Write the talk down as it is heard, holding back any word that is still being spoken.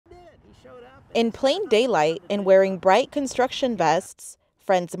In plain daylight and wearing bright construction vests,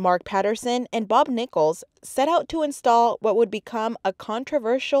 friends Mark Patterson and Bob Nichols set out to install what would become a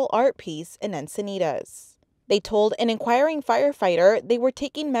controversial art piece in Encinitas. They told an inquiring firefighter they were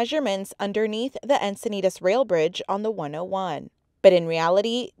taking measurements underneath the Encinitas rail bridge on the 101. But in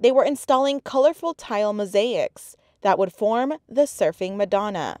reality, they were installing colorful tile mosaics that would form the Surfing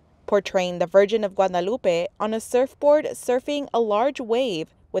Madonna, portraying the Virgin of Guadalupe on a surfboard surfing a large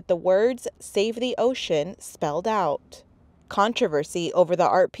wave with the words "Save the Ocean" spelled out. Controversy over the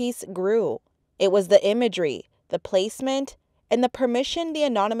art piece grew. It was the imagery, the placement, and the permission the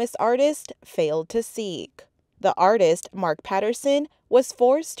anonymous artist failed to seek. The artist, Mark Patterson, was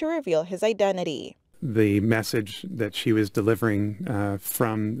forced to reveal his identity. The message that she was delivering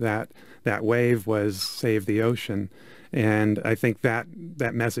from that wave was "Save the Ocean." And I think that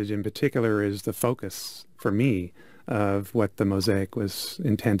message in particular is the focus for me of what the mosaic was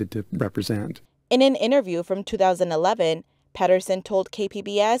intended to represent. In an interview from 2011, Patterson told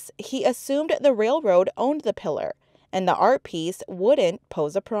KPBS he assumed the railroad owned the pillar and the art piece wouldn't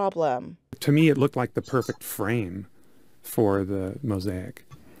pose a problem. To me, it looked like the perfect frame for the mosaic,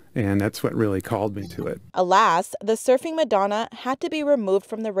 and that's what really called me to it. Alas, the Surfing Madonna had to be removed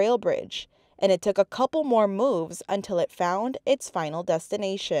from the rail bridge, and it took a couple more moves until it found its final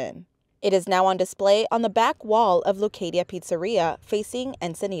destination. It is now on display on the back wall of Lucadia Pizzeria facing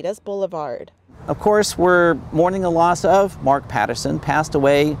Encinitas Boulevard. Of course, we're mourning the loss of Mark Patterson, passed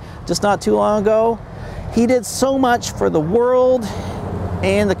away just not too long ago. He did so much for the world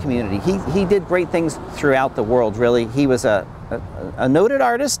and the community. He did great things throughout the world, really. He was a noted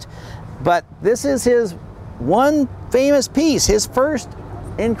artist, but this is his one famous piece, his first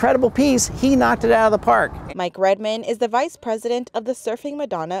incredible piece. He knocked it out of the park. Mike Redman is the vice president of the Surfing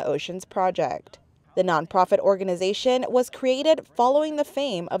Madonna Oceans Project. The nonprofit organization was created following the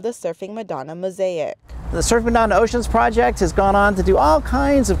fame of the Surfing Madonna mosaic. The Surfing Madonna Oceans Project has gone on to do all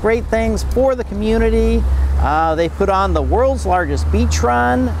kinds of great things for the community. They put on the world's largest beach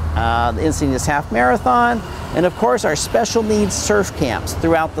run, the Encinitas Half Marathon, and of course our special needs surf camps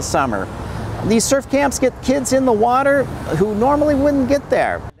throughout the summer. These surf camps get kids in the water who normally wouldn't get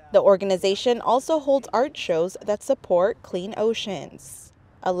there. The organization also holds art shows that support clean oceans,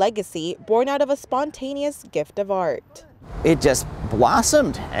 a legacy born out of a spontaneous gift of art. It just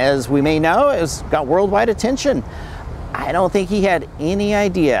blossomed. As we may know, it's got worldwide attention. I don't think he had any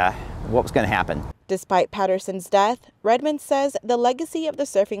idea what was going to happen. Despite Patterson's death, Redmond says the legacy of the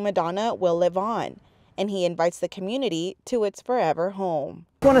Surfing Madonna will live on, and he invites the community to its forever home.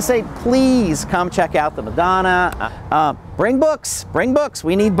 I want to say, please come check out the Madonna. Bring books, bring books.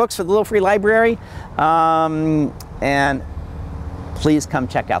 We need books for the Little Free Library. And please come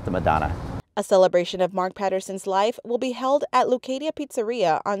check out the Madonna. A celebration of Mark Patterson's life will be held at Lucadia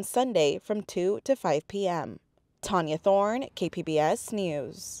Pizzeria on Sunday from 2 to 5 p.m. Tania Thorne, KPBS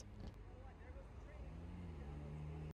News.